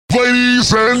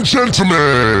Ladies and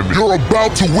gentlemen, you're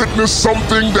about to witness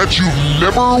something that you've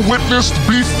never witnessed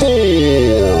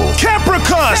before.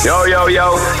 Capricus! Yo,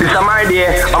 this is my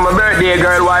day. I'm a birthday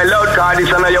girl, why loud card,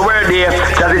 this is your birthday.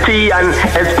 Jazzy T and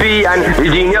SP and the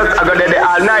genius, I got it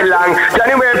all night long.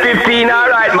 January 15,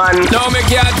 alright man. Now me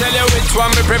can't tell you which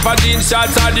one me prefer, jeans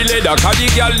shorts or the leather, cause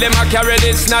the girl them a carry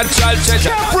this natural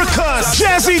treasure. Capricus,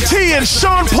 Jazzy T and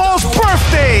Sean Paul's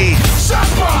birthday.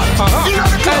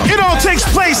 It all takes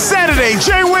place Saturday,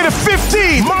 January the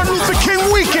 15th, Martin Luther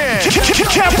King weekend.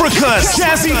 Capricus,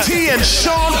 Jazzy T and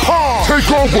Sean Paul.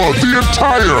 Take over the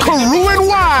entire Karu and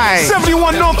Y.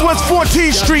 71 Northwest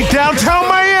 14th Street, downtown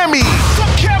Miami.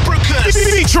 Capricus.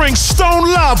 Featuring Stone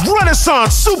Love,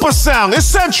 Renaissance, Supa Sound,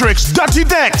 Eccentrix, Dutty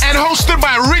Dex. And hosted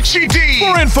by Richie Dee.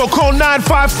 For info, call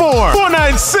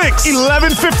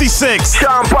 954-496-1156.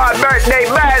 Sean Paul birthday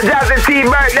bash, Jazzy T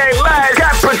birthday bash,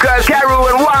 Capricus, Karu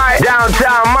and Y,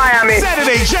 downtown Miami.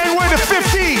 Saturday, January the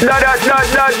 15th. Give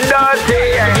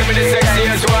me the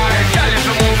sexiest one, girl, if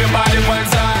you move your body one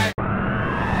side.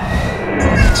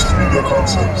 Studio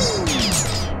Concepts.